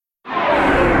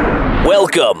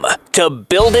Welcome to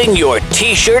Building Your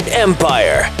T-Shirt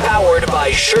Empire, powered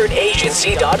by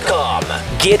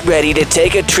ShirtAgency.com. Get ready to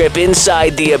take a trip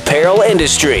inside the apparel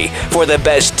industry for the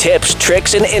best tips,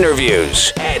 tricks, and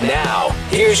interviews. And now,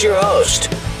 here's your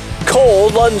host, Cole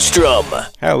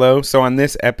Lundstrom. Hello. So on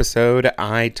this episode,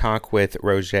 I talk with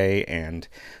Roger and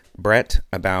Brett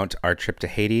about our trip to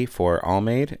Haiti for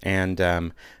Allmade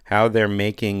and how they're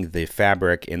making the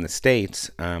fabric in the States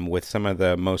with some of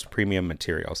the most premium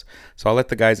materials. So I'll let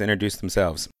the guys introduce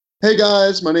themselves. Hey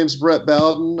guys, my name's Brett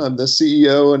Bowden. I'm the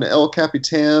CEO and El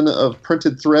Capitan of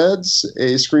Printed Threads,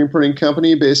 a screen printing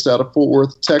company based out of Fort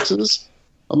Worth, Texas.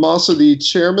 I'm also the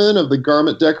chairman of the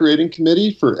Garment Decorating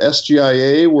Committee for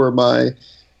SGIA, where my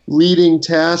leading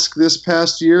task this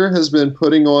past year has been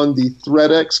putting on the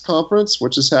ThreadX conference,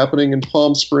 which is happening in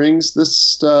Palm Springs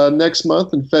this next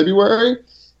month in February.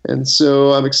 And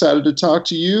so I'm excited to talk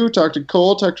to you, talk to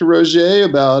Cole, talk to Roger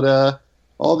about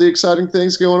all the exciting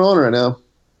things going on right now.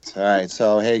 All right.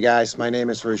 So, hey, guys, my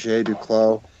name is Roger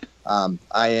Duclos.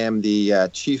 I am the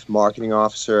Chief Marketing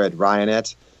Officer at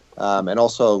Ryonet and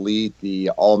also lead the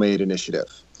Allmade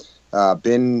initiative.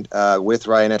 Been with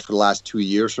Ryonet for the last 2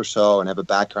 years or so and have a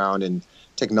background in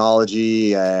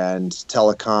technology and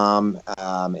telecom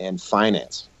and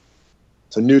finance.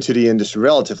 So new to the industry,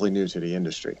 relatively new to the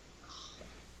industry.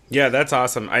 Yeah, that's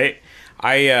awesome. I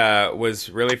was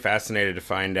really fascinated to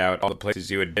find out all the places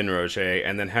you had been, Roger,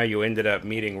 and then how you ended up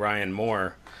meeting Ryan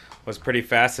Moore was pretty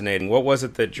fascinating. What was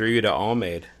it that drew you to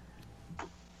Allmade?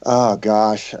 Oh,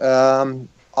 gosh.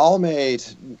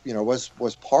 Allmade,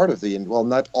 was part of the, well,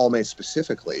 not Allmade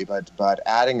specifically, but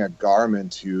adding a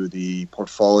garment to the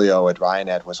portfolio at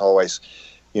Ryonet was always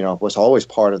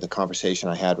part of the conversation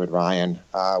I had with Ryan.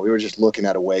 We were just looking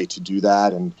at a way to do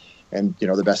that and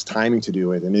the best timing to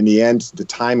do it. And in the end, the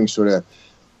timing sort of,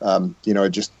 it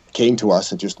just came to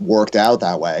us and just worked out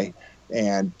that way.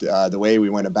 And the way we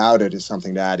went about it is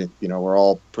something that, we're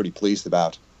all pretty pleased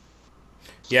about.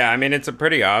 Yeah, I mean, it's a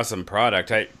pretty awesome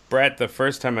product. Brett, the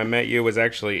first time I met you was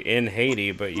actually in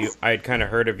Haiti, but I'd kind of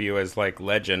heard of you as like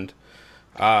legend.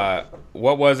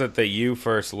 What was it that you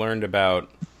first learned about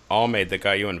Allmade that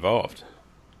got you involved?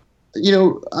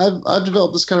 I've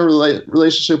developed this kind of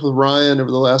relationship with Ryan over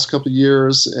the last couple of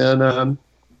years, and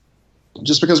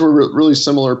just because we're really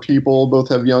similar people, both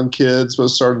have young kids,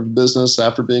 both started a business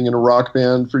after being in a rock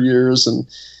band for years, and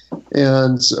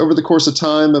over the course of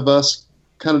time of us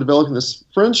kind of developing this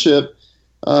friendship,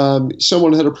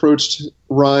 someone had approached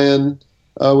Ryan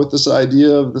with this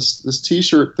idea of this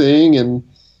T-shirt thing, and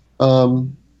a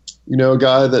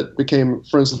guy that became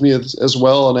friends with me as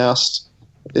well and asked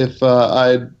if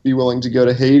I'd be willing to go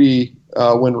to Haiti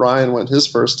when Ryan went his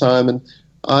first time, and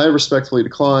I respectfully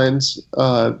declined.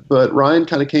 But Ryan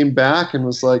kind of came back and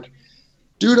was like,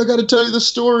 "Dude, I got to tell you the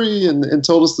story," and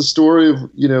told us the story of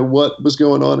what was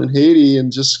going on in Haiti,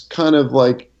 and just kind of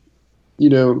like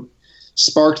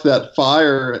sparked that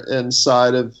fire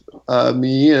inside of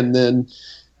me, and then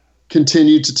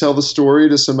continued to tell the story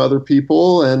to some other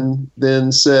people, and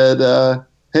then said,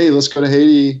 "Hey, let's go to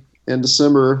Haiti in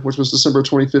December," which was December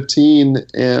 2015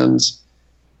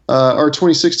 or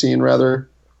 2016 rather.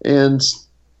 And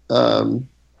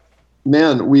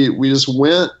man, we just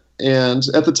went, and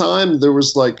at the time there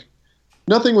was like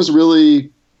nothing was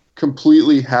really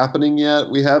completely happening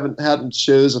yet. We hadn't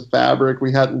chose a fabric.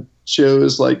 We hadn't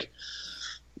chose like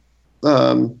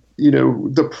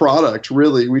the product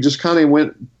really. We just kind of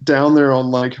went down there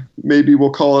on like, maybe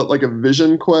we'll call it like a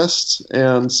vision quest,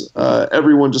 and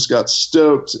everyone just got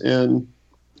stoked, and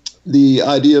the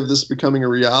idea of this becoming a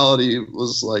reality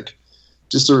was like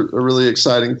just a really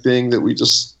exciting thing that we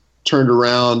just turned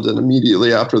around and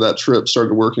immediately after that trip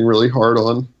started working really hard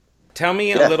on. Tell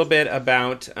me a little bit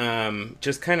about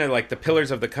just kind of like the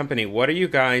pillars of the company. What are you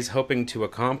guys hoping to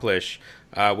accomplish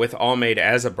with Allmade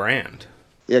as a brand?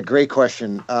 Yeah, great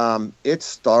question. It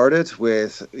started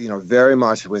with, very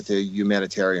much with a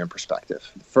humanitarian perspective.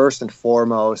 First and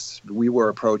foremost, we were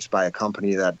approached by a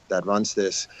company that runs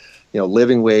this,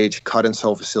 living wage cut and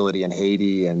sew facility in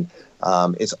Haiti, and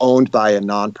it's owned by a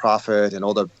nonprofit, and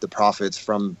all the profits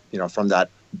from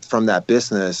that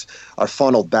business are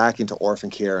funneled back into orphan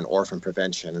care and orphan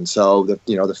prevention. And so the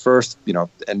first,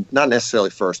 and not necessarily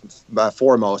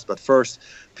foremost, but first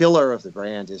pillar of the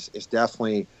brand is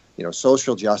definitely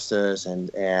social justice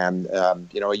and a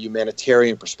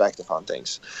humanitarian perspective on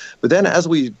things. But then as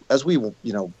we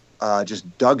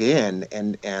just dug in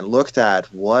and looked at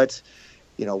what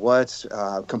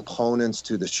components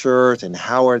to the shirt and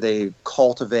how are they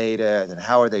cultivated and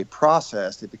how are they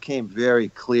processed, it became very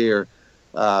clear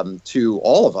to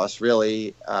all of us,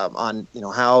 really, on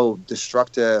how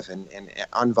destructive and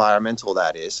environmental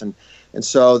that is, and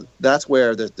so that's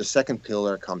where the second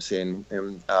pillar comes in,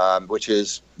 which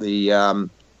is the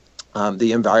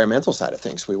environmental side of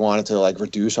things. We wanted to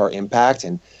reduce our impact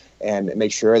and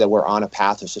make sure that we're on a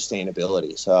path of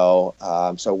sustainability. So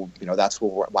that's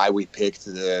why we picked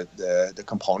the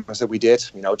components that we did.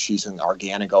 Choosing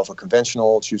organic over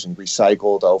conventional, choosing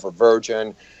recycled over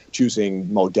virgin,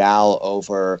 choosing modal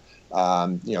over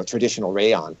traditional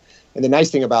rayon. And the nice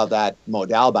thing about that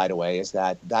modal, by the way, is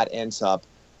that ends up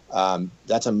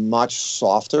that's a much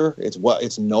softer.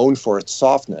 It's known for its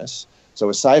softness. So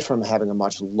aside from having a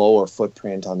much lower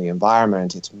footprint on the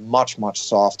environment, it's much, much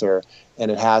softer,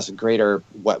 and it has greater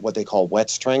what they call wet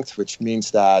strength, which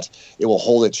means that it will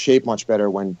hold its shape much better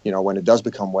when it does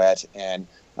become wet, and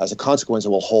as a consequence, it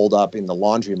will hold up in the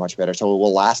laundry much better, so it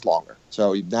will last longer.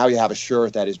 So now you have a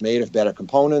shirt that is made of better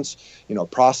components,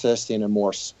 processed in a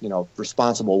more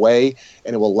responsible way,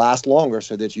 and it will last longer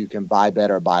so that you can buy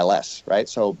better, buy less, right?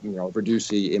 So reduce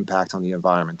the impact on the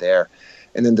environment there.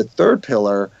 And then the third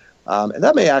pillar. And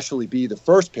that may actually be the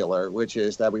first pillar, which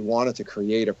is that we wanted to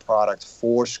create a product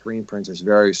for screen printers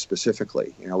very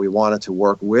specifically. We wanted to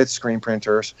work with screen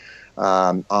printers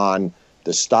on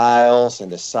the styles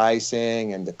and the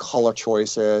sizing and the color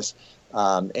choices,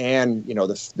 and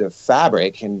the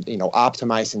fabric and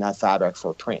optimizing that fabric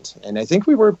for print. And I think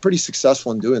we were pretty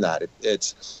successful in doing that.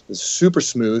 It's super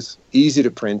smooth, easy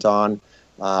to print on,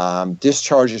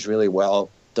 discharges really well.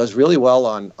 Does really well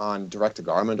on direct to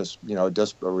garment.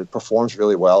 It performs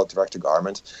really well at direct to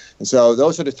garment, and so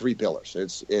those are the three pillars.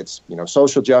 It's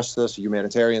social justice,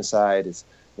 humanitarian side. It's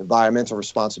environmental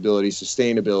responsibility,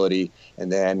 sustainability,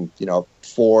 and then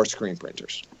for screen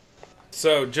printers.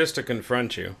 So just to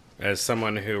confront you, as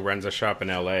someone who runs a shop in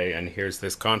LA and hears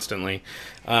this constantly,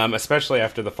 especially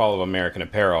after the fall of American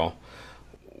Apparel.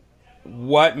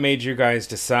 What made you guys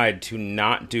decide to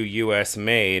not do U.S.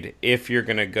 made if you're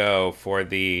going to go for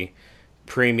the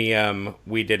premium,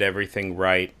 we did everything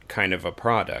right kind of a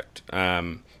product?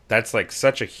 That's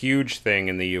such a huge thing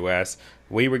in the U.S.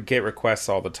 We would get requests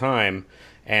all the time,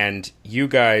 and you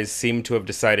guys seem to have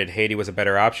decided Haiti was a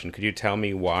better option. Could you tell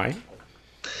me why?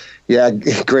 Yeah,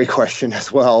 great question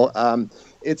as well.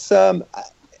 You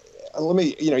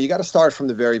got to start from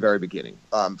the very, very beginning.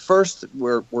 First,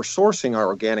 we're sourcing our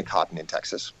organic cotton in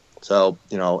Texas. So,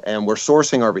 and we're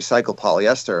sourcing our recycled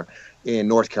polyester in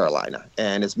North Carolina.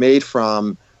 And it's made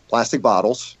from plastic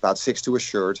bottles, about 6 to a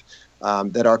shirt,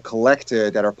 that are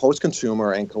collected, that are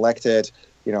post-consumer and collected,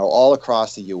 all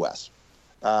across the U.S.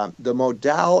 The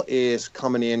modal is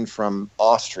coming in from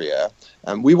Austria.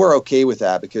 We were okay with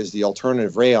that because the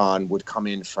alternative rayon would come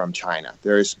in from China.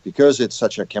 Because it's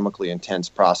such a chemically intense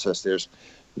process,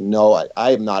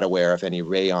 I am not aware of any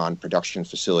rayon production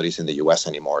facilities in the U.S.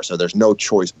 anymore. So there's no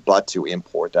choice but to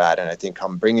import that. And I think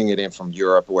bringing it in from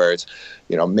Europe, where it's,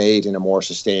 made in a more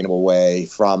sustainable way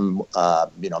from,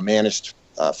 managed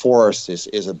forest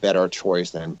is a better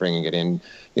choice than bringing it in,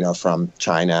 from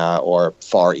China or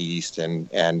Far East and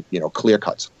clear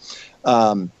cuts.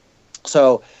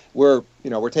 So we're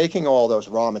taking all those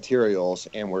raw materials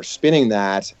and we're spinning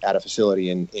that at a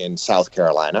facility in South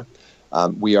Carolina.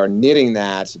 We are knitting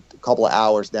that a couple of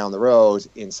hours down the road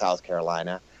in South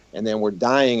Carolina, and then we're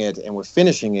dyeing it and we're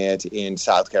finishing it in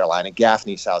South Carolina,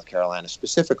 Gaffney, South Carolina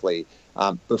specifically,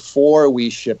 before we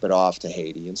ship it off to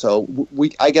Haiti. And so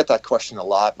I get that question a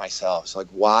lot myself. It's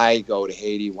why go to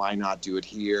Haiti? Why not do it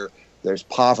here? There's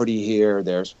poverty here.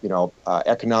 There's,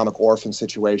 economic orphan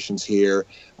situations here.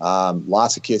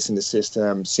 Lots of kids in the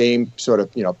system. Same sort of,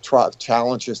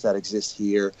 challenges that exist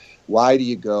here. Why do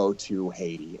you go to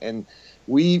Haiti? And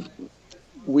we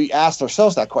asked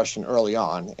ourselves that question early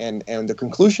on. And the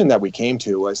conclusion that we came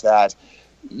to was that,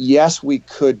 yes, we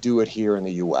could do it here in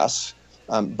the U.S.,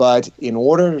 but in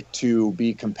order to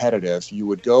be competitive, you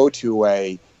would go to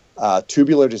a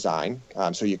tubular design.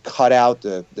 So you cut out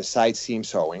the side seam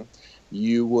sewing.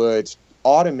 You would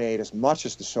automate as much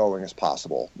as the sewing as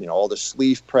possible. All the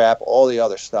sleeve prep, all the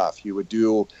other stuff you would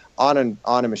do on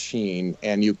a machine,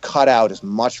 and you cut out as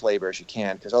much labor as you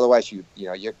can, because otherwise you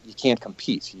can't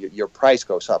compete. Your price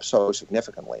goes up so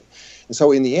significantly. And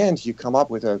so in the end, you come up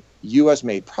with a U.S.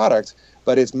 made product,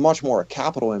 but it's much more a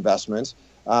capital investment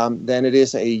than it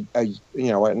is an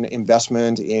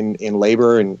investment in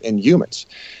labor and humans.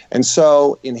 And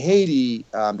so in Haiti,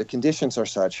 the conditions are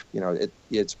such,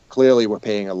 it's clearly we're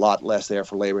paying a lot less there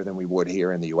for labor than we would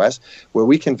here in the U.S., where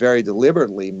we can very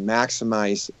deliberately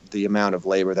maximize the amount of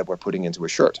labor that we're putting into a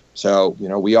shirt. So,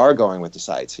 we are going with the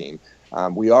side seam.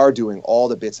 We are doing all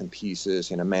the bits and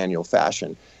pieces in a manual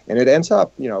fashion, and it ends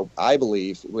up, I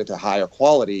believe, with a higher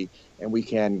quality, and we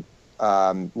can,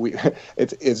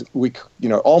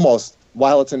 almost,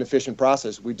 while it's an efficient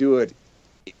process, we do it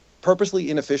purposely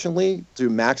inefficiently to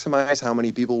maximize how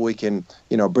many people we can,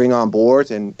 bring on board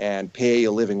and pay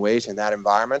a living wage in that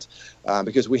environment,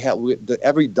 because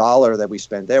every dollar that we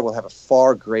spend there will have a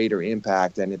far greater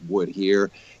impact than it would here,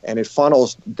 and it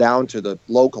funnels down to the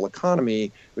local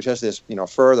economy, which has this,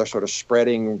 further sort of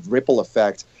spreading ripple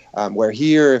effect. Where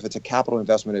here, if it's a capital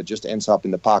investment, it just ends up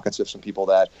in the pockets of some people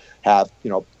that have,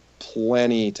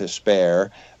 plenty to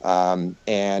spare,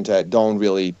 and don't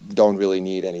really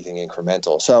need anything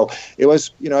incremental. So it was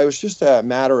just a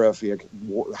matter of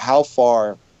how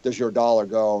far does your dollar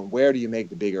go, and where do you make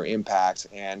the bigger impact?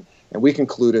 And we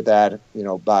concluded that,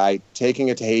 by taking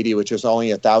it to Haiti, which is only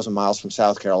 1,000 miles from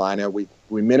South Carolina, we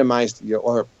minimized,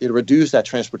 or it reduced that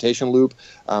transportation loop.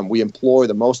 We employ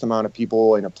the most amount of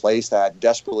people in a place that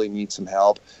desperately needs some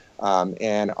help,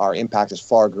 and our impact is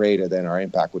far greater than our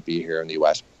impact would be here in the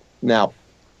U.S. Now,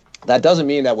 that doesn't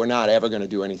mean that we're not ever going to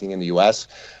do anything in the U.S.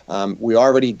 We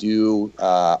already do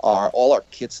all our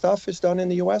kit stuff is done in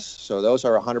the U.S., so those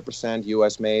are 100%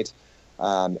 U.S. made,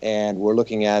 and we're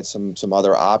looking at some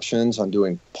other options on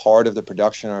doing part of the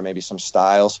production, or maybe some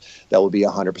styles that will be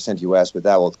 100% U.S., but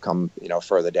that will come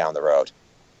further down the road.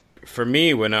 For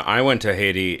me, when I went to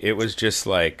Haiti, it was just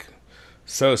like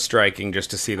so striking just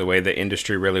to see the way the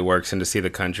industry really works, and to see the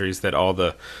countries that all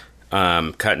the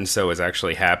cut and sew is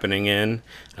actually happening in.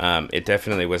 It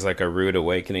definitely was like a rude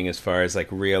awakening as far as like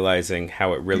realizing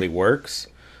how it really works.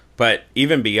 But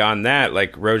even beyond that,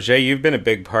 like Roger, you've been a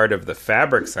big part of the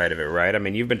fabric side of it, right? I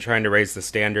mean, you've been trying to raise the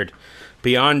standard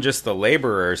beyond just the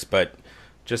laborers, but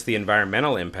just the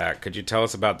environmental impact. Could you tell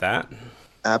us about that?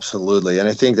 Absolutely. And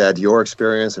I think that your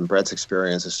experience and Brett's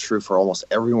experience is true for almost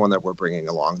everyone that we're bringing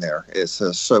along there.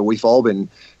 So we've all been,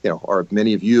 or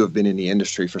many of you have been in the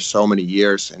industry for so many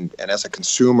years. And as a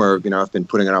consumer, I've been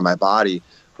putting it on my body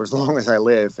for as long as I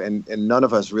live. And none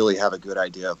of us really have a good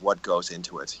idea of what goes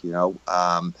into it,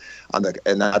 and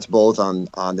that's both on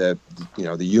the,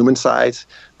 the human side,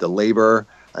 the labor,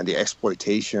 and the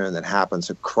exploitation that happens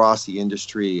across the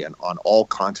industry and on all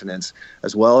continents,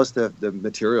 as well as the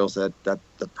materials that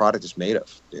the product is made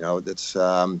of. That's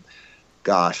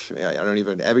gosh, I don't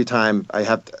even. Every time I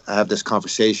have this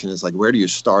conversation, it's like, where do you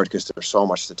start? Because there's so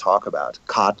much to talk about.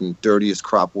 Cotton, dirtiest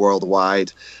crop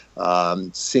worldwide,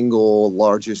 single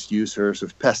largest users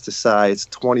of pesticides.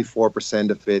 24%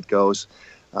 of it goes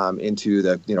into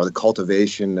the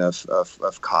cultivation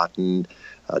of cotton.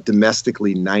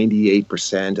 Domestically,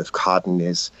 98% of cotton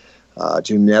is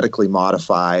genetically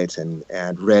modified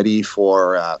and ready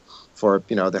for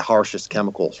the harshest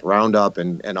chemicals, Roundup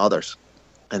and others.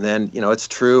 And then it's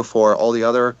true for all the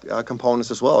other components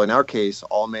as well. In our case,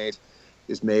 Allmade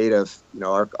is made of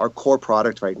our core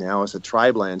product right now is a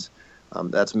tri-blend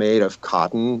that's made of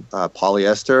cotton,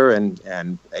 polyester,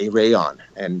 and a rayon.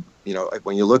 And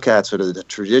when you look at sort of the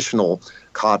traditional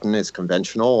cotton, is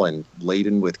conventional and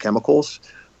laden with chemicals.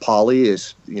 Poly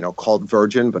is, called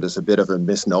virgin, but it's a bit of a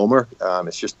misnomer.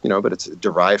 It's just, but it's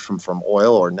derived from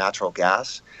oil or natural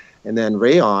gas. And then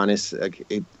rayon is,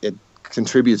 it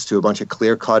contributes to a bunch of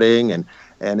clear cutting and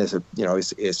is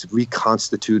is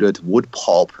reconstituted wood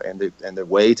pulp. And the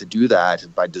way to do that is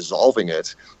by dissolving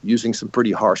it using some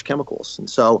pretty harsh chemicals. And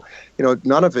so,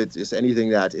 none of it is anything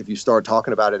that if you start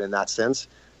talking about it in that sense,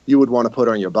 you would want to put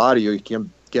on your body or you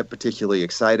can get particularly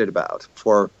excited about.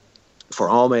 For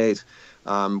Allmade,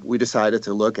 we decided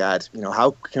to look at,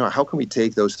 how can we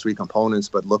take those three components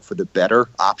but look for the better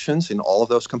options in all of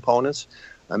those components,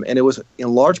 and it was in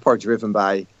large part driven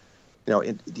by,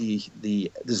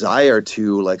 the desire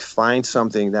to find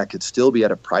something that could still be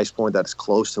at a price point that's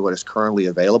close to what is currently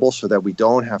available, so that we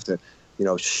don't have to,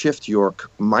 shift your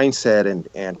mindset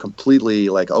and completely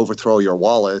overthrow your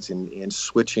wallet in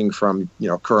switching from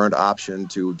current option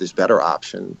to this better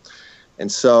option,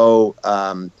 and so.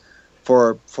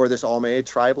 For this Allmade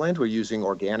tri-blend, we're using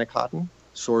organic cotton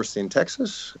sourced in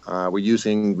Texas. We're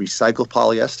using recycled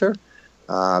polyester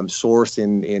sourced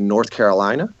in North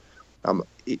Carolina.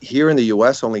 Here in the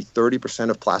U.S., only 30%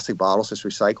 of plastic bottles is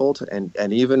recycled.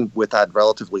 And even with that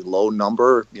relatively low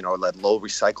number, that low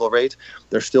recycle rate,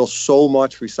 there's still so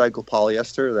much recycled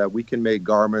polyester that we can make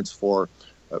garments for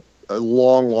a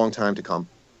long, long time to come.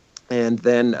 And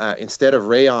then instead of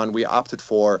rayon, we opted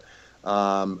for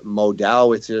Modal,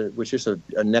 which is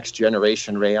a next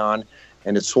generation rayon,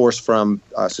 and it's sourced from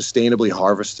sustainably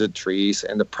harvested trees,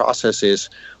 and the process is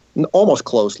almost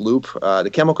closed loop.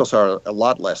 The chemicals are a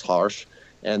lot less harsh,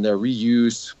 and they're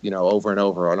reused over and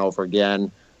over and over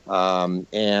again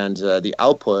And the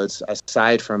outputs,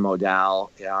 aside from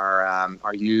modal,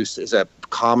 are used as a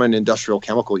common industrial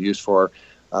chemical used for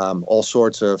all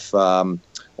sorts of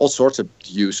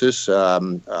uses.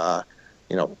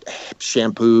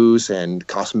 Shampoos and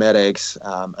cosmetics,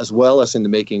 as well as in the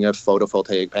making of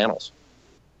photovoltaic panels.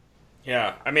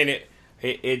 Yeah, I mean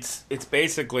it's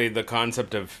basically the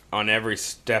concept of on every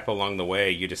step along the way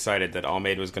you decided that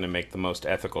Allmade was going to make the most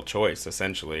ethical choice.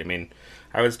 Essentially, I mean,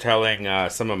 I was telling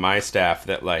some of my staff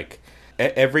that like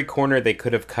every corner they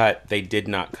could have cut, they did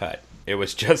not cut. It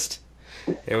was just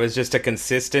a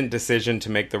consistent decision to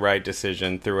make the right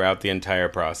decision throughout the entire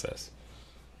process.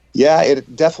 Yeah,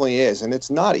 it definitely is, and it's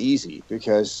not easy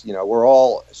because we're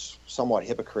all somewhat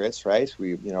hypocrites, right?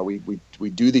 We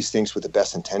do these things with the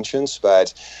best intentions,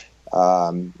 but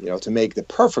to make the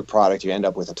perfect product, you end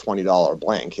up with a $20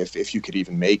 blank if you could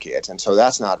even make it, and so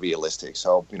that's not realistic.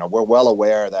 So we're well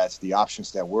aware that the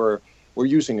options that we're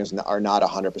using are not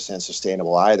 100%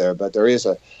 sustainable either, but there is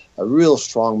a real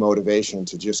strong motivation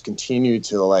to just continue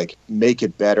to like make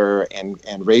it better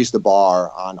and raise the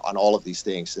bar on all of these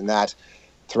things, and that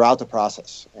throughout the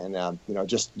process. And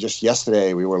just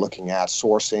yesterday we were looking at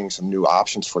sourcing some new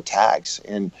options for tags,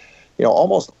 and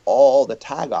almost all the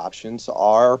tag options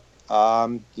are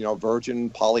virgin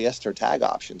polyester tag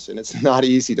options, and it's not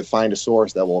easy to find a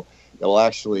source that will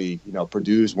actually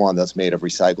produce one that's made of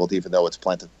recycled, even though it's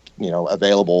planted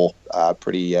available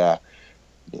pretty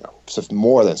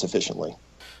more than sufficiently.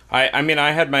 I mean,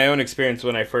 I had my own experience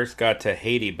when I first got to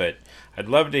Haiti, but I'd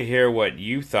love to hear what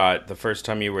you thought the first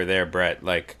time you were there, Brett.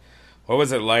 Like, what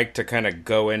was it like to kind of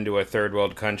go into a third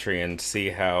world country and see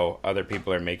how other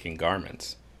people are making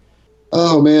garments?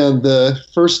 Oh man, the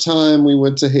first time we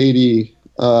went to Haiti,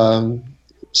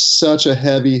 such a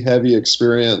heavy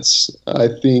experience. I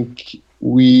think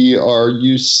we are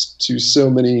used to so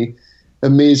many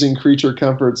amazing creature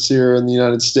comforts here in the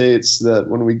United States that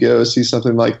when we go see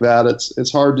something like that,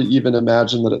 it's hard to even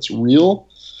imagine that it's real.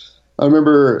 I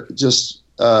remember just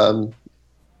getting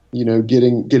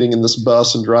in this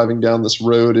bus and driving down this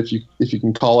road, if you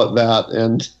can call it that,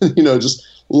 and just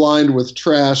lined with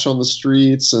trash on the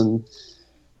streets. And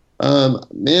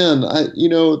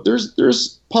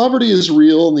there's poverty is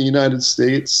real in the United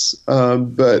States,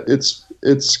 but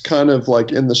it's kind of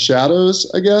like in the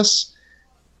shadows, I guess.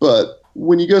 But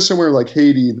when you go somewhere like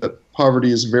Haiti, the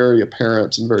poverty is very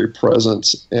apparent and very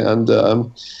present, and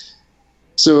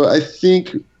so I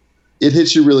think it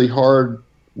hits you really hard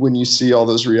when you see all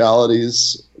those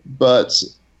realities. But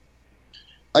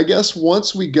I guess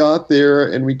once we got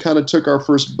there and we kind of took our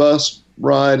first bus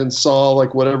ride and saw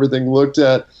like what everything looked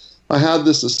at, I had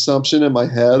this assumption in my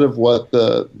head of what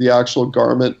the actual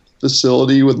garment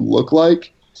facility would look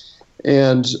like.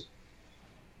 And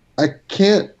I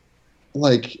can't,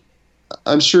 like,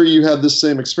 I'm sure you had the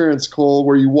same experience, Cole,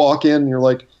 where you walk in and you're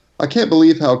like, I can't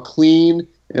believe how clean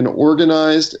and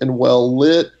organized and well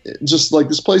lit. Just like,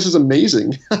 this place is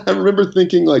amazing. I remember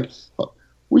thinking like,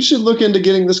 we should look into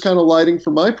getting this kind of lighting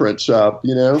for my print shop,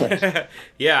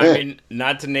 Yeah, I mean,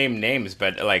 not to name names,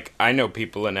 but like I know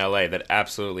people in LA that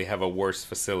absolutely have a worse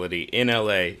facility in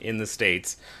LA, in the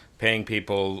States, paying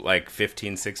people like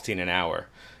 15, 16 an hour.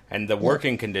 And the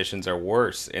working conditions are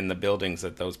worse in the buildings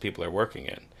that those people are working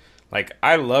in. Like,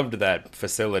 I loved that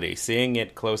facility. Seeing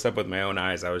it close up with my own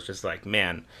eyes, I was just like,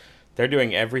 man, they're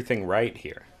doing everything right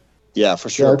here. Yeah, for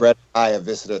sure. Brett and I have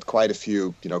visited quite a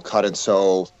few, cut and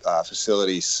sew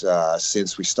facilities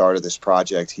since we started this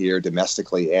project here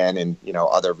domestically and in,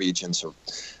 other regions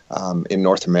in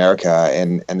North America.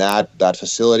 And that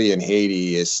facility in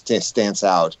Haiti stands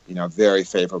out, very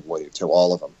favorably to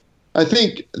all of them. I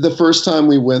think the first time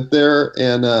we went there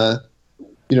and,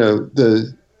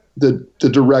 the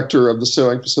director of the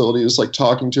sewing facility was like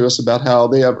talking to us about how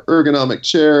they have ergonomic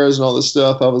chairs and all this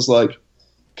stuff. I was like,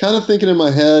 kind of thinking in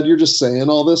my head, you're just saying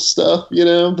all this stuff,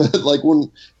 but like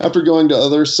after going to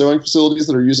other sewing facilities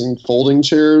that are using folding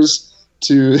chairs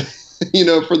to,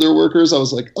 for their workers, I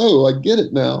was like, oh, I get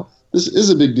it now. This is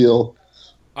a big deal.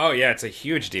 Oh yeah, it's a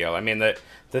huge deal. I mean,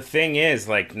 the thing is,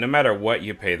 like, no matter what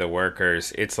you pay the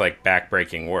workers, it's like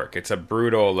backbreaking work. It's a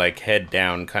brutal, like, head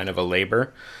down kind of a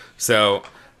labor. So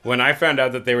when I found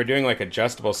out that they were doing like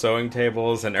adjustable sewing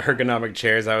tables and ergonomic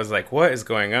chairs, I was like, what is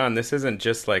going on? This isn't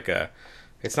just like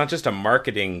it's not just a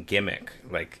marketing gimmick.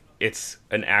 Like, it's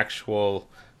an actual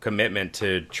commitment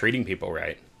to treating people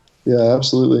right. Yeah,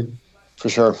 absolutely. For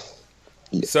sure.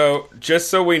 So just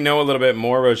so we know a little bit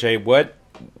more, Roger, what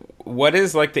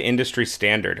is like the industry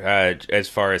standard as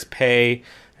far as pay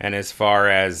and as far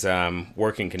as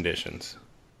working conditions?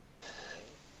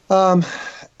 Um,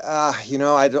 I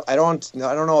don't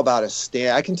know about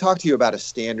I can talk to you about a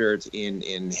standard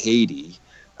in Haiti.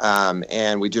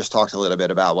 And we just talked a little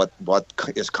bit about what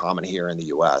is common here in the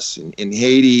U.S. In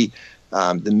Haiti,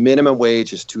 the minimum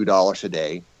wage is $2 a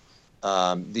day.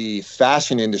 The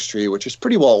fashion industry, which is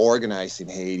pretty well organized in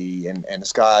Haiti, and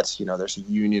it's got, there's a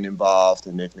union involved,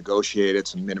 and they've negotiated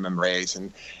some minimum rates,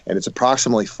 and it's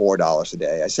approximately $4 a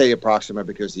day. I say approximate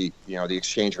because the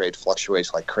exchange rate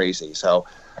fluctuates like crazy. So,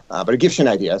 but it gives you an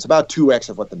idea. It's about 2x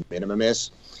of what the minimum is.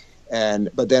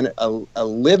 But then a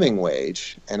living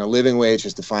wage, and a living wage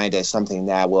is defined as something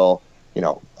that will,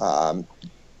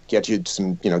 get you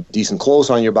some, decent clothes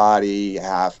on your body,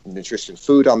 have nutritious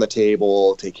food on the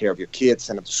table, take care of your kids,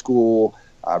 send them to school,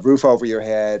 roof over your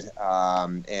head,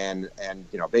 and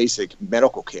basic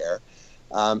medical care.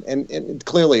 And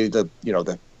clearly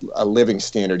a living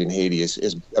standard in Haiti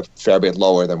is a fair bit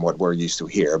lower than what we're used to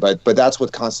here. But that's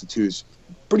what constitutes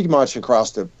pretty much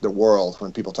across the world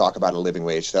when people talk about a living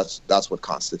wage. That's what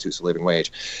constitutes a living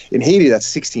wage. In Haiti,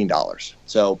 that's $16.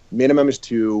 So minimum is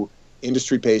 2,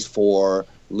 industry pays 4,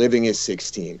 living is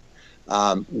 16.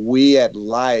 We at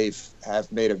Life have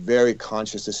made a very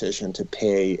conscious decision to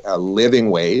pay a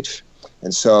living wage.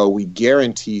 And so we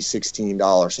guarantee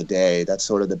 $16 a day. That's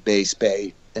sort of the base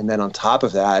pay. And then on top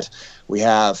of that, we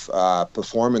have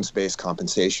performance-based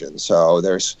compensation. So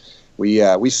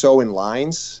we sew in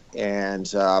lines, and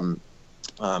the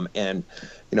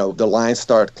lines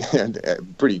start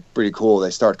pretty cool. They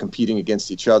start competing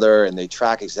against each other, and they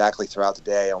track exactly throughout the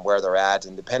day on where they're at.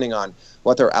 And depending on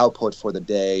what their output for the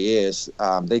day is,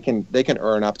 they can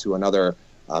earn up to another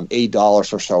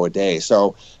 $8 or so a day.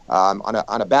 So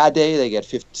on a bad day, they get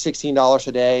 $16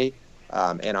 a day,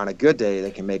 and on a good day,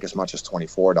 they can make as much as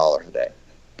 $24 a day.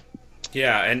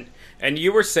 Yeah, and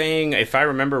you were saying, if I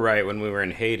remember right, when we were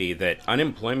in Haiti, that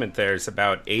unemployment there is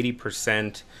about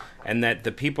 80%, and that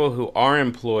the people who are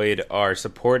employed are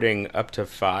supporting up to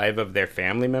 5 of their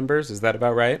family members. Is that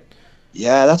about right?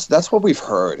 Yeah, that's what we've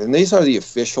heard, and these are the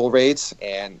official rates.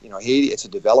 And Haiti, it's a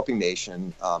developing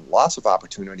nation, lots of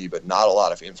opportunity, but not a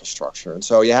lot of infrastructure, and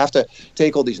so you have to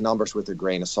take all these numbers with a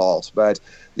grain of salt. But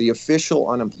the official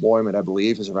unemployment, I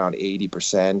believe, is around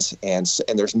 80%,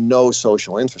 and there's no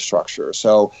social infrastructure.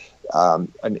 So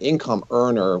an income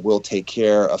earner will take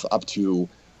care of up to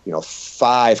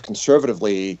 5,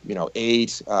 conservatively,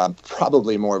 8,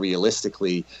 probably more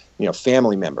realistically,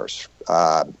 family members.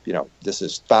 This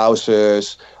is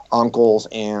spouses, uncles,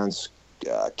 aunts,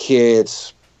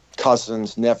 kids,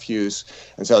 cousins, nephews.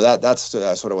 And so that's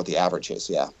sort of what the average is,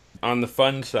 yeah. On the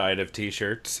fun side of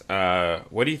t-shirts,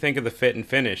 what do you think of the fit and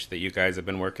finish that you guys have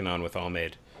been working on with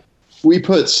Allmade? We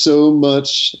put so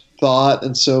much thought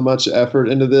and so much effort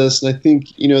into this. And I think,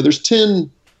 there's 10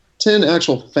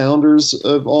 actual founders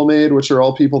of Allmade, which are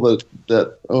all people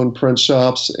that own print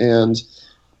shops. And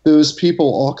those people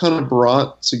all kind of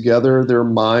brought together their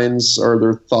minds, or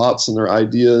their thoughts and their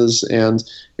ideas, and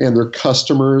their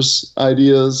customers'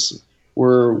 ideas.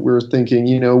 We're thinking,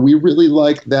 we really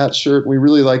like that shirt, we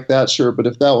really like that shirt, but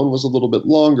if that one was a little bit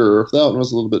longer, or if that one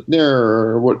was a little bit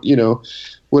narrower, or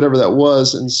whatever that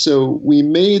was. And so we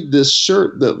made this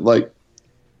shirt that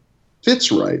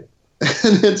fits right.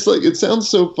 And it sounds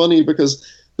so funny because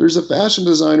there's a fashion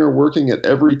designer working at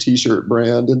every t-shirt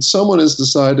brand, and someone has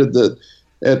decided that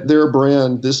at their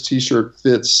brand, this t-shirt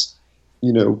fits,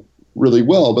 really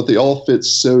well, but they all fit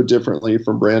so differently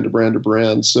from brand to brand to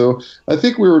brand. So I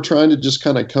think we were trying to just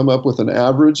kind of come up with an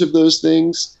average of those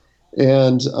things.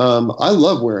 And I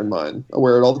love wearing mine. I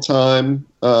wear it all the time.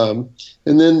 And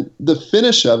then the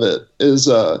finish of it is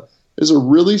a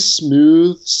really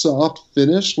smooth, soft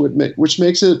finish, which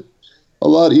makes it a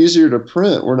lot easier to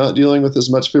print. We're not dealing with as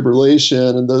much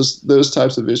fibrillation and those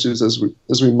types of issues as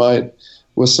we might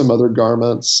with some other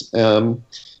garments.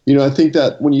 I think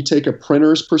that when you take a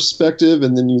printer's perspective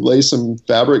and then you lay some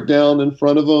fabric down in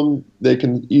front of them, they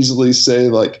can easily say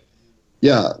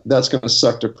yeah, that's going to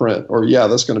suck to print, or yeah,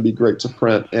 that's going to be great to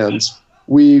print. And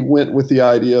we went with the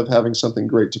idea of having something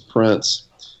great to print.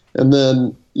 And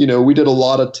then, we did a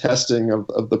lot of testing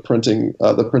of the printing,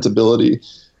 the printability,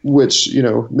 which,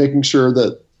 making sure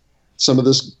that some of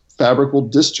this fabric will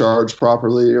discharge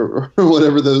properly, or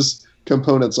whatever those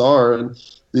components are. And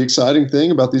the exciting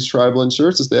thing about these tri-blend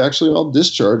shirts is they actually all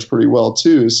discharge pretty well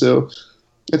too. So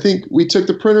I think we took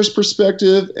the printer's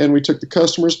perspective and we took the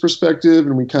customer's perspective,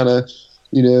 and we kind of,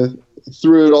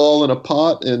 threw it all in a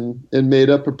pot and made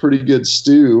up a pretty good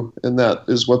stew. And that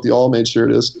is what the Allmade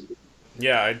shirt is.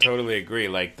 Yeah, I totally agree.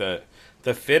 The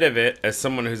fit of it, as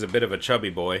someone who's a bit of a chubby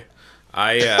boy,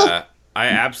 I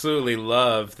absolutely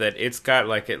love that it's got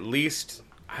at least,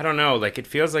 I don't know, like it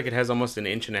feels like it has almost an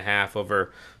inch and a half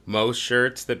over most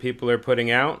shirts that people are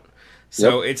putting out.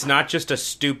 So Yep. it's not just a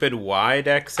stupid wide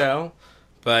XL,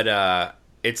 but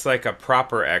it's like a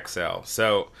proper XL.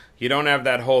 So you don't have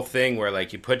that whole thing where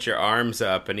like you put your arms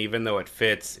up and even though it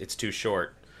fits, it's too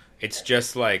short. It's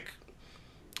just like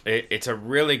it's a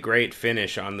really great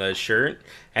finish on the shirt.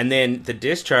 And then the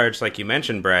discharge, like you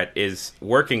mentioned, Brett, is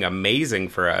working amazing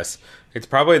for us. It's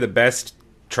probably the best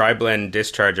tri-blend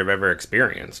discharge I've ever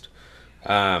experienced.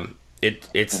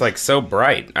 It's like so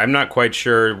bright. I'm not quite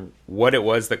sure what it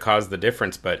was that caused the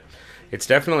difference, but it's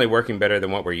definitely working better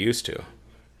than what we're used to.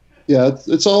 Yeah,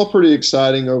 it's all pretty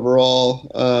exciting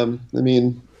overall. I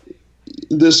mean,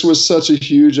 this was such a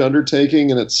huge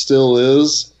undertaking, and it still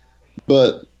is.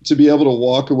 But to be able to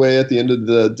walk away at the end of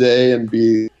the day and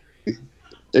be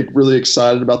really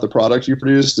excited about the product you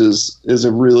produced is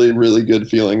a really, really good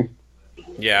feeling.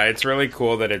 Yeah, it's really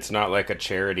cool that it's not like a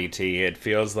charity tee. It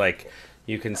feels like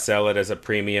you can sell it as a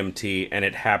premium tee, and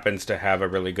it happens to have a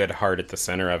really good heart at the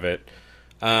center of it.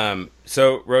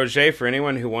 So, Roger, for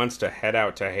anyone who wants to head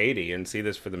out to Haiti and see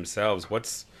this for themselves,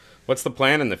 what's the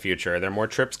plan in the future? Are there more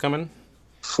trips coming?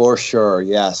 For sure,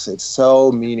 yes. It's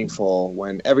so meaningful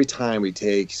when every time we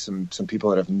take some people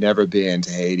that have never been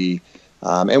to Haiti,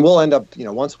 and we'll end up,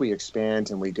 once we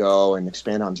expand and we go and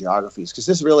expand on geographies, because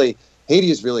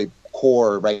Haiti is really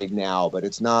core right now, but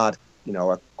it's not,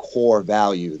 a core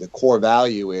value. The core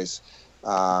value is,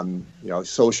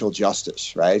 social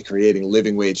justice, right? Creating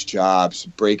living wage jobs,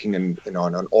 breaking an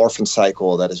orphan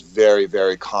cycle that is very,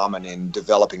 very common in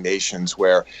developing nations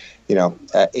where,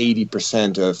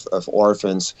 80% of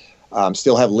orphans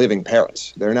still have living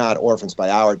parents. They're not orphans by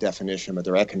our definition, but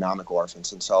they're economic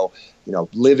orphans. And so,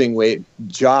 living wage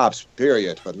jobs,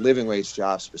 period, but living wage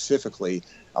jobs specifically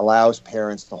allows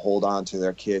parents to hold on to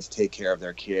their kids, take care of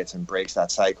their kids, and breaks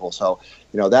that cycle. So,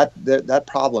 that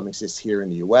problem exists here in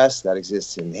the U.S., that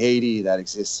exists in Haiti, that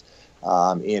exists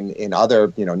in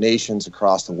other, nations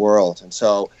across the world. And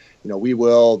so, we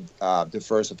will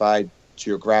diversify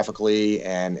geographically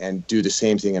and do the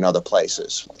same thing in other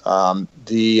places.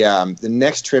 The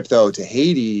next trip, though, to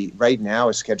Haiti right now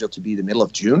is scheduled to be the middle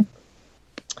of June.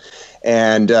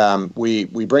 And we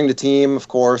bring the team, of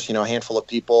course, a handful of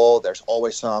people. There's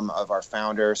always some of our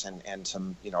founders and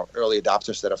some, early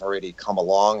adopters that have already come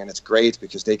along. And it's great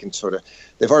because they can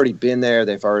they've already been there,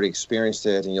 they've already experienced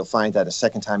it. And you'll find that the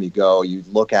second time you go, you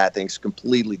look at things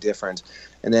completely different.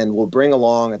 And then we'll bring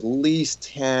along at least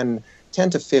 10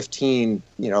 to 15,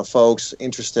 folks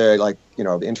interested,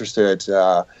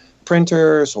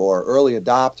 printers or early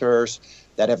adopters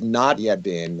that have not yet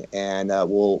been, and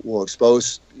we'll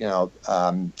expose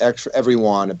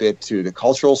everyone a bit to the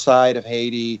cultural side of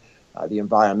Haiti, the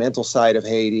environmental side of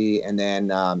Haiti, and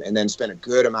then spend a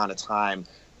good amount of time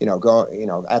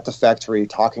at the factory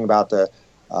talking about the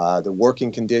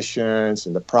working conditions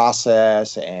and the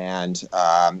process and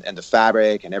the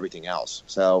fabric and everything else.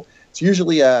 So it's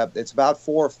usually it's about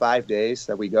 4 or 5 days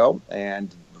that we go,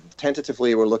 and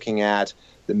tentatively we're looking at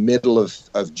the middle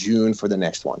of June for the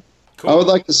next one. Cool. I would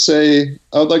like to say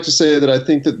that I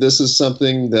think that this is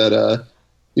something that,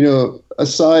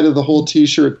 aside of the whole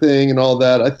T-shirt thing and all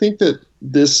that, I think that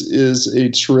this is a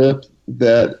trip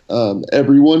that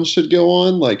everyone should go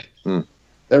on,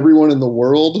 everyone in the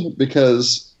world,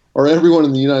 or everyone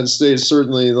in the United States,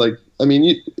 certainly.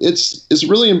 It's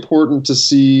really important to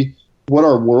see what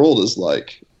our world is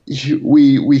like.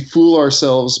 We fool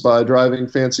ourselves by driving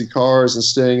fancy cars and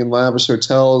staying in lavish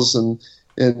hotels and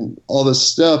all this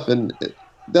stuff, and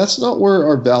that's not where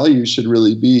our values should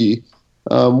really be.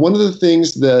 One of the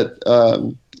things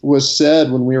that was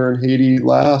said when we were in Haiti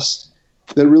last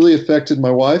that really affected my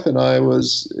wife and I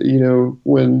was,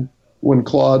 when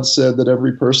Claude said that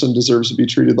every person deserves to be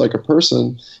treated like a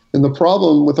person. And the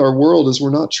problem with our world is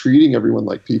we're not treating everyone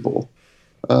like people.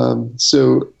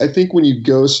 So I think when you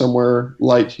go somewhere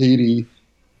like Haiti,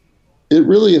 it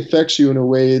really affects you in a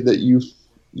way that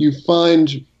you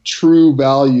find true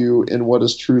value in what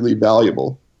is truly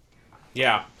valuable.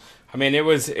 Yeah. I mean, it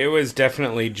was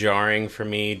definitely jarring for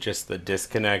me, just the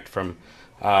disconnect from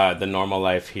the normal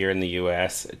life here in the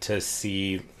U.S. to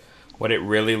see what it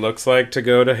really looks like to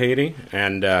go to Haiti.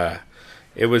 And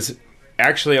it was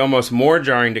actually almost more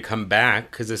jarring to come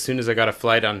back, because as soon as I got a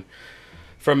flight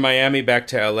from Miami back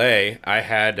to L.A., I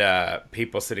had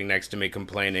people sitting next to me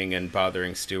complaining and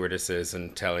bothering stewardesses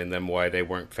and telling them why they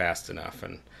weren't fast enough.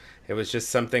 And it was just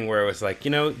something where it was like,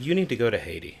 you need to go to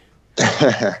Haiti.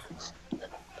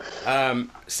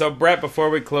 So, Brett, before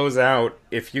we close out,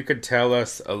 if you could tell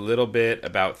us a little bit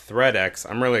about ThreadX.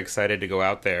 I'm really excited to go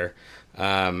out there,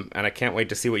 and I can't wait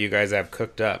to see what you guys have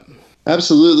cooked up.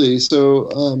 Absolutely.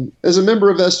 So, as a member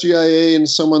of SGIA and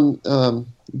someone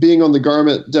being on the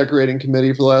garment decorating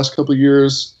committee for the last couple of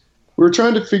years, we were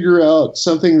trying to figure out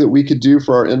something that we could do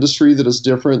for our industry that is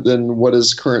different than what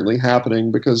is currently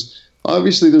happening. Because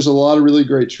obviously, there's a lot of really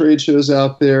great trade shows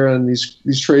out there, and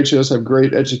these trade shows have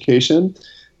great education.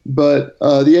 But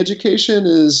the education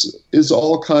is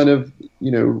all kind of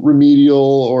remedial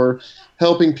or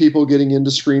helping people getting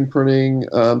into screen printing,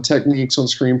 techniques on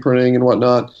screen printing and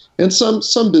whatnot, and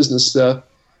some business stuff.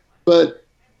 But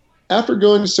after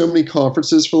going to so many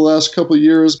conferences for the last couple of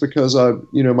years, because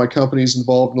my company's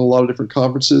involved in a lot of different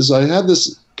conferences, I had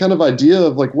this kind of idea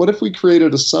of like, what if we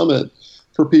created a summit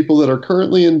for people that are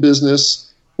currently in business,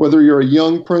 whether you're a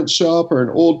young print shop or an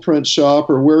old print shop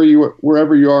or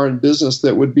wherever you are in business,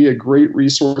 that would be a great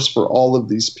resource for all of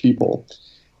these people.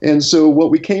 And so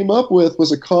what we came up with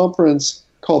was a conference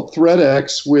called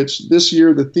ThreadX, which this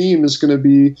year the theme is going to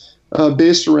be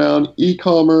based around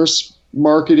e-commerce,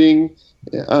 marketing,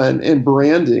 and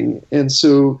branding. And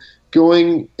so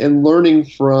going and learning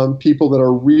from people that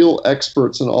are real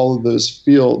experts in all of those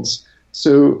fields.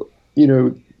 So,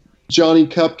 Johnny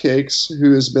Cupcakes,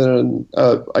 who has been,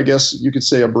 I guess you could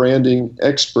say, a branding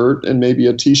expert and maybe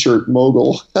a t-shirt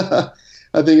mogul.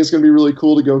 I think it's going to be really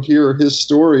cool to go hear his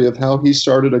story of how he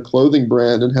started a clothing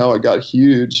brand and how it got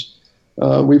huge.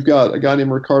 We've got a guy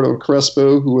named Ricardo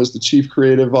Crespo, who was the chief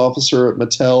creative officer at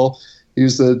Mattel.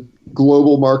 He's the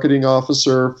global marketing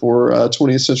officer for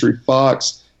 20th Century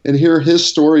Fox, and hear his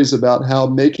stories about how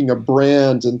making a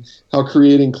brand and how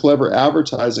creating clever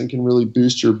advertising can really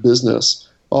boost your business.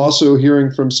 Also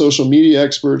hearing from social media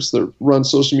experts that run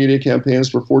social media campaigns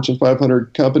for Fortune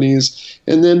 500 companies,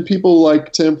 and then people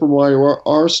like Tim from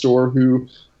YR Store, who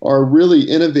are really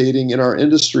innovating in our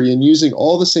industry and using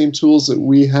all the same tools that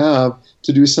we have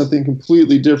to do something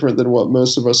completely different than what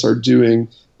most of us are doing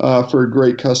for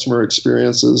great customer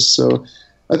experiences. So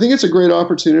I think it's a great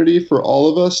opportunity for all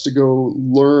of us to go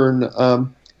learn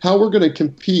how we're going to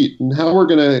compete and how we're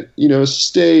going to,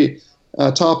 stay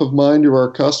top of mind to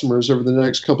our customers over the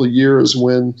next couple of years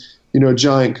when,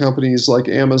 giant companies like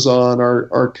Amazon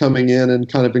are coming in and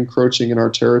kind of encroaching in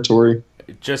our territory.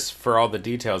 Just for all the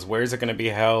details, where is it going to be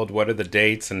held? What are the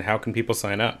dates, and how can people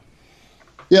sign up?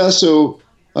 Yeah, so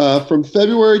from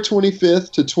February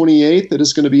 25th to 28th, it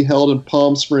is going to be held in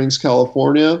Palm Springs,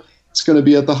 California. It's going to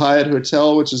be at the Hyatt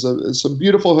Hotel, which is it's a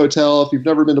beautiful hotel. If you've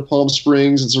never been to Palm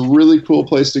Springs, it's a really cool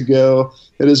place to go.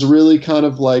 It is really kind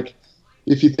of like,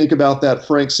 if you think about that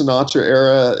Frank Sinatra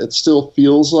era, it still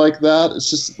feels like that. It's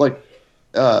just like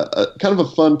kind of a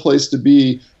fun place to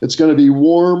be. It's going to be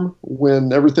warm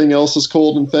when everything else is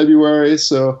cold in February,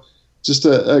 so just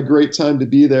a great time to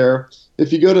be there.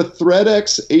 If you go to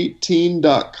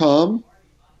threadx18.com,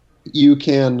 you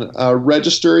can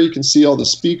register. You can see all the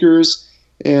speakers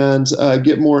and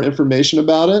get more information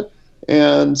about it.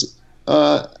 And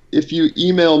if you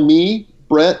email me,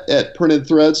 Brett at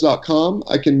printedthreads.com,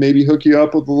 I can maybe hook you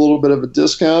up with a little bit of a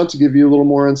discount to give you a little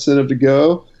more incentive to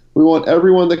go. We want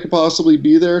everyone that could possibly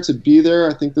be there to be there.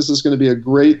 I think this is going to be a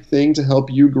great thing to help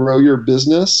you grow your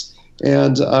business.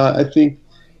 And I think,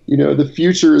 the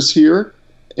future is here,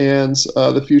 and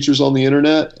the future's on the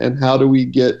internet. And how do we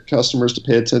get customers to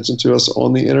pay attention to us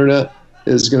on the internet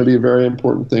is going to be a very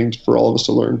important thing for all of us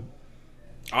to learn.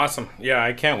 Awesome. Yeah,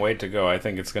 I can't wait to go. I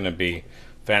think it's going to be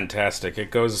fantastic. It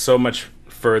goes so much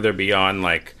further beyond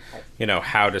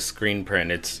how to screen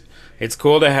print. It's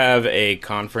cool to have a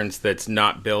conference that's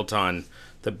not built on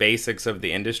the basics of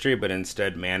the industry, but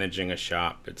instead managing a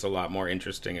shop. It's a lot more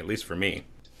interesting, at least for me.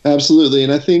 Absolutely.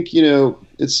 And I think,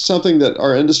 it's something that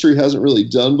our industry hasn't really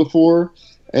done before.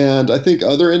 And I think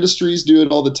other industries do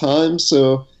it all the time.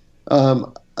 So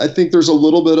I think there's a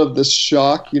little bit of this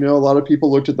shock. A lot of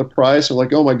people looked at the price and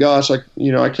like, oh my gosh, I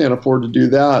can't afford to do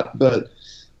that. But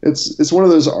it's one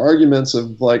of those arguments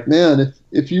of like, man,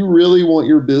 if you really want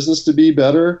your business to be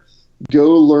better,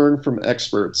 go learn from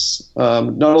experts.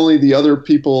 Not only the other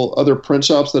print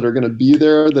shops that are going to be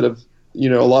there that have,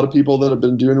 a lot of people that have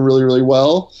been doing really, really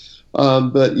well,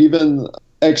 but even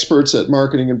experts at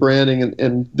marketing and branding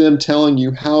and them telling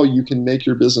you how you can make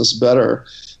your business better.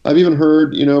 I've even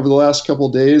heard, over the last couple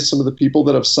of days, some of the people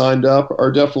that have signed up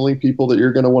are definitely people that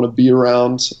you're going to want to be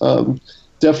around.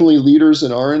 Definitely leaders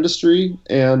in our industry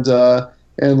and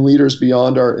leaders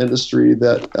beyond our industry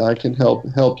that can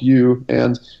help you.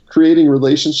 And creating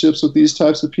relationships with these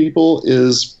types of people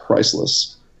is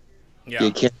priceless. Yeah.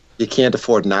 You can't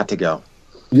afford not to go.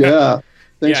 Yeah.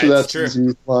 Thanks for that true.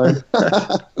 easy line.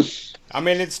 I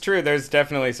mean, it's true. There's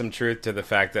definitely some truth to the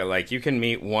fact that you can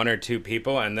meet one or two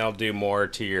people and they'll do more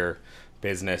to your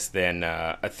business than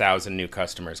 1,000 new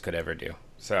customers could ever do.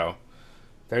 So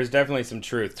There's definitely some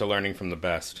truth to learning from the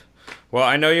best. Well,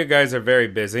 I know you guys are very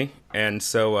busy, and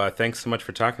so thanks so much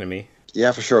for talking to me.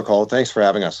 Yeah, for sure, Cole. Thanks for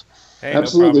having us. Hey,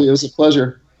 Absolutely. No It was a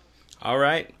pleasure. All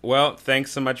right. Well,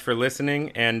 thanks so much for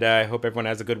listening, and I hope everyone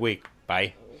has a good week.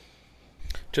 Bye.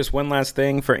 Just one last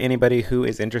thing for anybody who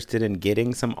is interested in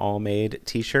getting some Allmade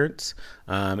t-shirts.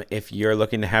 If you're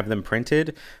looking to have them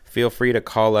printed, feel free to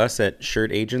call us at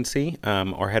Shirt Agency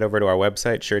or head over to our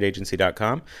website,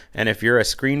 shirtagency.com. And if you're a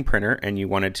screen printer and you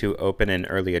wanted to open an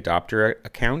early adopter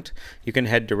account, you can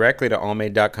head directly to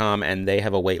allmade.com, and they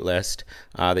have a wait list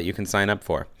that you can sign up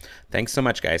for. Thanks so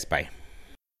much, guys. Bye.